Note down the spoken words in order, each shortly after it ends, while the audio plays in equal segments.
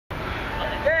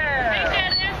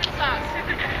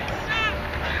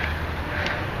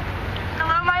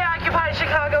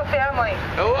family.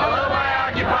 Hello, my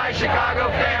Occupy Chicago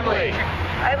family.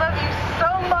 I love you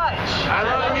so much. I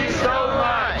love you so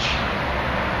much.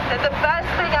 That the best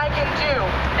thing I can do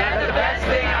That the best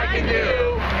thing I can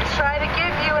do is try to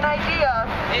give you an idea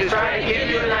is try to give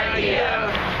you an idea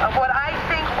of what I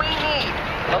think we need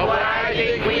of what I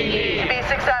think we to need be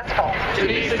successful. to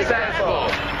be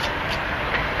successful.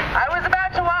 I was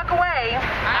about to walk away,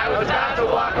 I was about to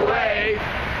walk away,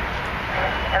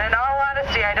 and in all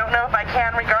honesty, I don't know if I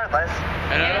can regardless.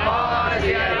 and in all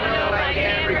honesty, I don't know if I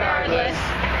can regardless.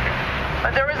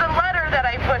 But there was a letter that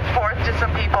I put forth to some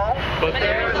people But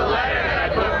there was a letter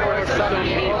that I put forth to some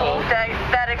people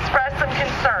that expressed some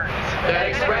concerns. that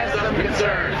expressed some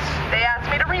concerns. They asked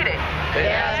me to read it They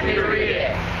asked me to read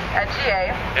it at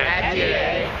GA. at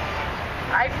GA.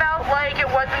 I felt like it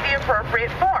wasn't the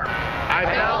appropriate form. I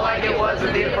felt like it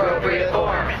wasn't the appropriate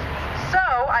form. So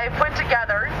I put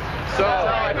together So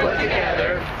I put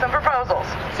together some proposals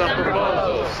some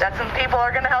proposals that some people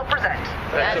are going to help present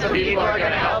that some people are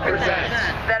going to help present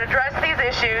that address these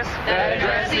issues that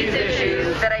address these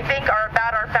issues that I think are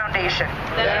about our foundation.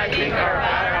 that I think are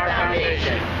about our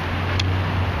foundation.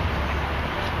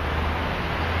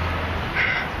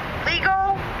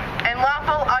 Legal and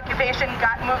lawful occupation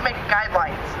movement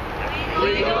guidelines.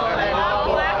 Legal and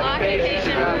lawful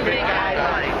occupation movement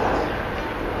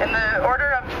guidelines. In the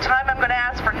order of time, I'm going to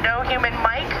ask for no human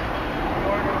mic.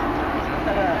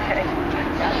 Okay.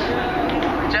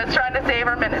 Just trying to save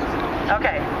our minutes.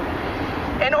 Okay.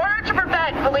 In order to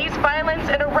prevent police violence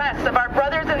and arrests of our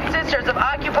brothers and sisters of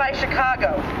Occupy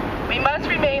Chicago, we must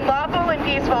remain lawful and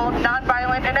peaceful,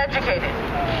 nonviolent, and educated.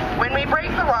 When we break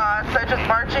the law, such as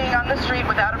marching on the street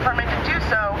without a permit to do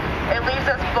so, it leaves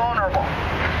us vulnerable.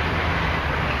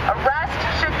 Arrest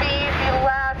should be the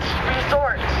last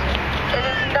resort. It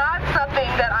is not something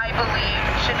that I believe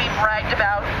should be bragged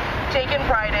about, taken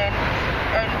pride in,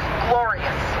 and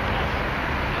glorious.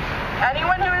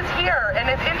 Anyone who is here and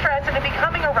is interested in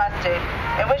becoming arrested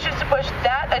and wishes to push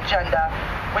that agenda,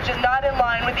 which is not in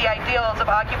line with the ideals of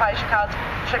Occupy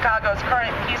Chicago's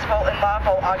current peaceful and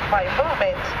lawful Occupy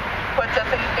movement, puts us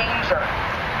in danger.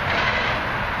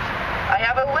 I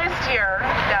have a list here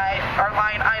that are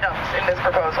line items in this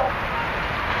proposal.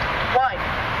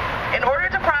 1. In order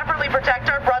to properly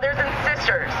protect our brothers and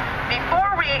sisters,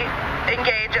 before we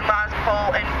engage in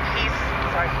lawful and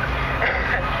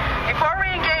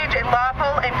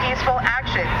peaceful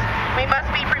actions, we must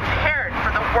be prepared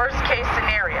for the worst case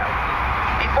scenario.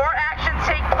 Before actions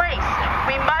take place,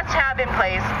 we must have in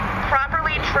place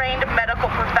properly trained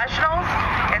medical professionals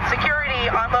and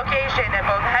security on location at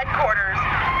both headquarters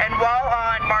and while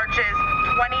on marches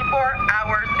 24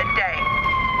 hours a day.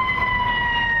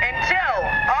 Until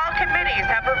all committees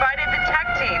have provided the tech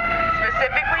team,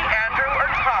 specifically Andrew or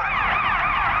Todd.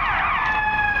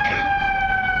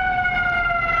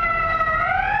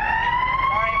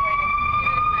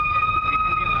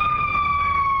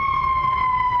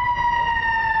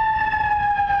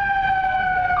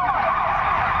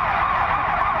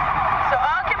 So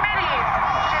all committees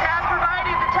should have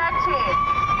provided the tech team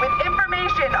with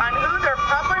information on who their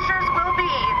publishers will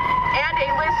be and a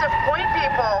list of point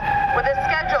people with a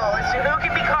schedule as to who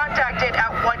can be contacted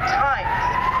at what times.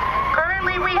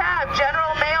 Currently, we have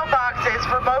general mailboxes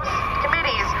for most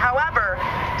committees. However,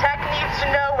 tech needs to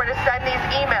know where to send these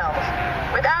emails.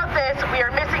 Without this, we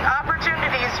are missing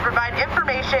opportunities to provide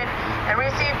information and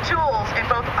receive tools in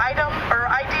both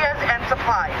ideas and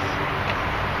supplies.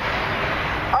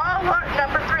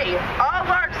 Number 3, all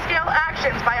large-scale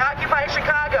actions by Occupy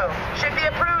Chicago should be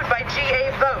approved by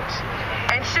GA vote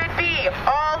and should be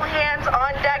all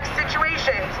hands-on-deck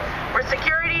situations where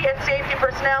security and safety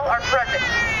personnel are present.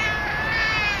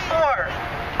 4,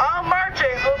 all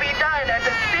marches will be done as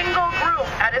a single group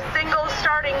at a single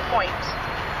starting point.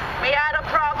 We had a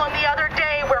problem the other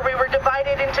day where we were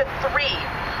divided into 3.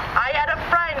 I had a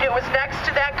friend who was next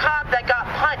to that cop that got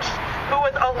punched who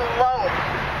was alone.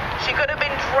 She could have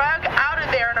been dragged out of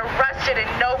there and arrested and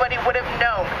nobody would have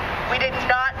known. We did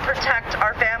not protect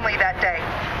our family that day.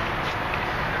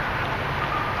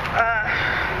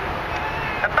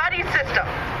 A buddy system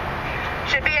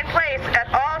should be in place at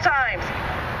all times,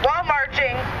 while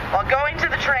marching, while going to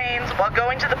the trains, while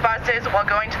going to the buses, while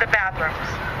going to the bathrooms.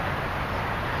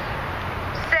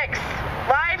 6,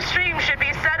 live stream should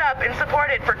be set up and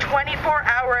supported for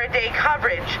 24-hour-a-day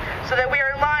coverage so that we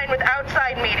are in line with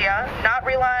outside media, not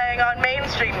relying on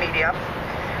mainstream media.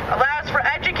 Allows for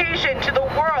education to the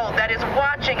world that is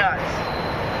watching us.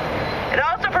 It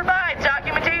also provides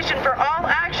documentation for all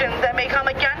actions that may come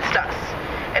against us.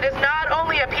 It is not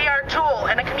only a PR tool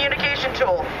and a communication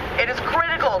tool, it is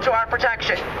critical to our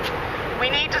protection. We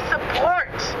need to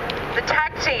support the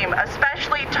tech team, especially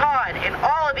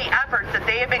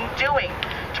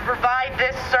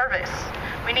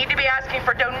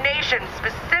regulations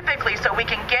specifically so we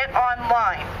can get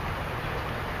online.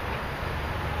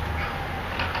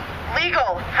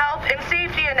 Legal, health, and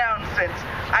safety announcements,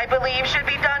 I believe, should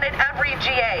be done at every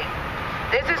GA.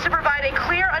 This is to provide a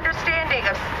clear understanding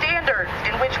of standards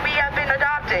in which we have been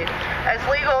adopted as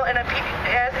a legal and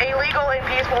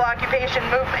peaceful occupation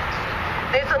movement.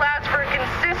 This allows for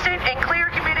consistent and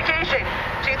clear communication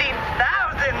to the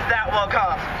thousands that will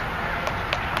come.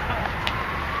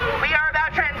 We are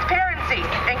about transparency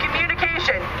and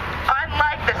communication,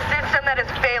 unlike the system that is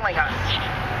failing us.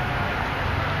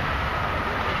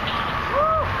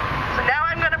 So now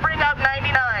I'm going to bring up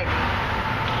 99.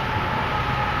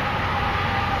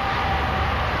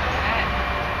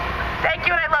 Thank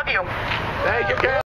you, and I love you. Thank you, Carol.